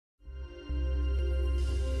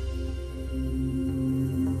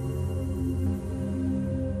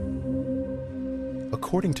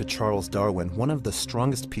According to Charles Darwin, one of the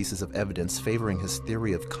strongest pieces of evidence favoring his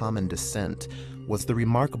theory of common descent was the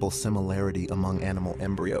remarkable similarity among animal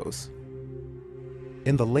embryos.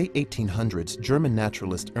 In the late 1800s, German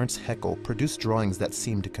naturalist Ernst Haeckel produced drawings that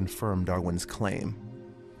seemed to confirm Darwin's claim.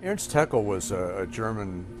 Ernst Haeckel was a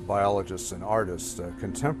German biologist and artist, a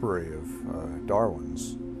contemporary of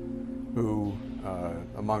Darwin's, who,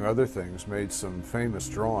 among other things, made some famous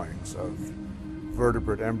drawings of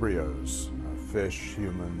vertebrate embryos, fish,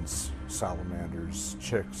 humans, salamanders,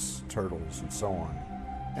 chicks, turtles, and so on.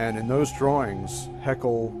 And in those drawings,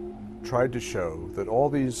 Haeckel tried to show that all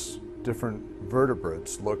these different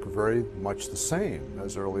vertebrates look very much the same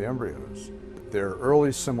as early embryos. Their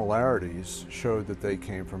early similarities showed that they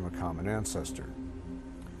came from a common ancestor,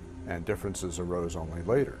 and differences arose only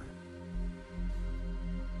later.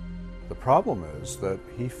 The problem is that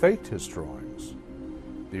he faked his drawings.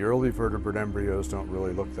 The early vertebrate embryos don't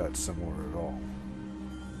really look that similar at all.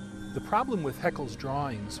 The problem with Haeckel's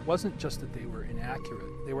drawings wasn't just that they were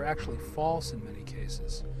inaccurate, they were actually false in many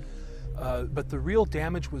cases. But the real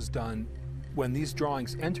damage was done when these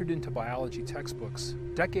drawings entered into biology textbooks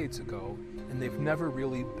decades ago, and they've never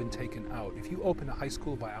really been taken out. If you open a high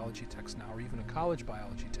school biology text now, or even a college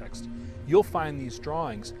biology text, you'll find these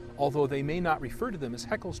drawings, although they may not refer to them as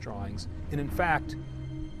Haeckel's drawings, and in fact,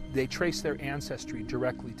 they trace their ancestry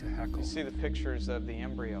directly to Haeckel. You see the pictures of the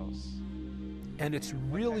embryos. And it's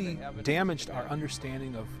really damaged our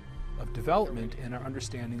understanding of development and our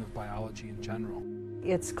understanding of biology in general.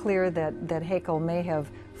 It's clear that Haeckel may have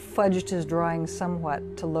fudged his drawings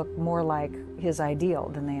somewhat to look more like his ideal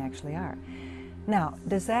than they actually are. Now,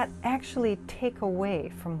 does that actually take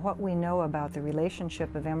away from what we know about the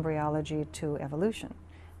relationship of embryology to evolution?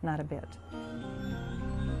 Not a bit.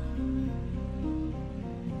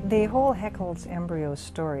 The whole Haeckel's embryo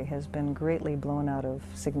story has been greatly blown out of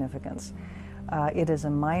significance. It is a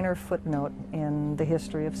minor footnote in the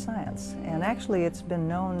history of science, and actually it's been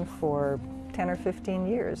known for 10 or 15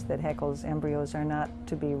 years that Haeckel's embryos are not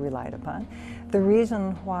to be relied upon. The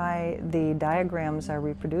reason why the diagrams are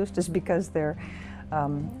reproduced is because they're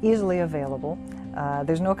easily available.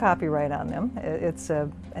 There's no copyright on them. It's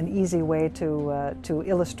an easy way to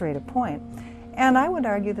illustrate a point. And I would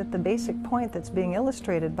argue that the basic point that's being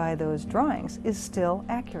illustrated by those drawings is still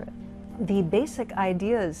accurate. The basic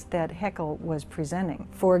ideas that Haeckel was presenting,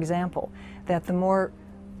 for example, that the more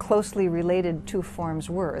closely related two forms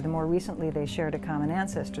were, the more recently they shared a common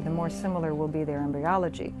ancestor, the more similar will be their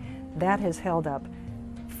embryology, that has held up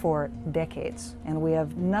for decades. And we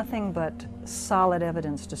have nothing but solid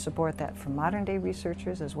evidence to support that from modern day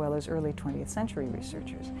researchers as well as early 20th century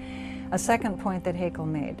researchers. A second point that Haeckel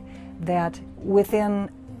made, that within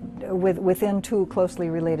two closely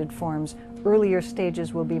related forms, earlier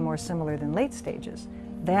stages will be more similar than late stages.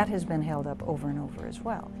 That has been held up over and over as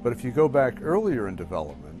well. But if you go back earlier in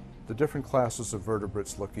development, the different classes of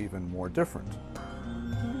vertebrates look even more different.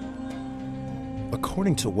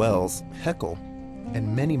 According to Wells, Haeckel,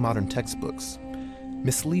 and many modern textbooks,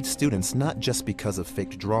 mislead students not just because of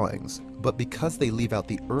faked drawings, but because they leave out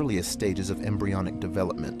the earliest stages of embryonic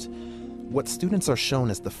development. What students are shown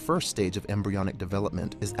as the first stage of embryonic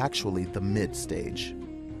development is actually the mid-stage.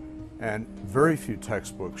 And very few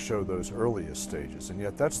textbooks show those earliest stages, and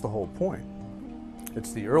yet that's the whole point.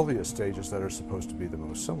 It's the earliest stages that are supposed to be the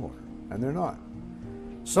most similar, and they're not.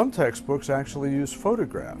 Some textbooks actually use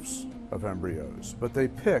photographs of embryos, but they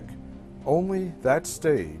pick only that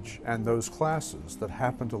stage and those classes that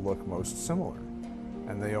happen to look most similar.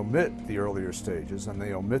 And they omit the earlier stages, and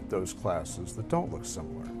they omit those classes that don't look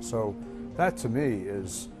similar. So that, to me,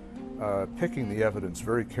 is picking the evidence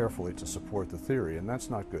very carefully to support the theory, and that's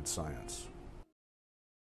not good science.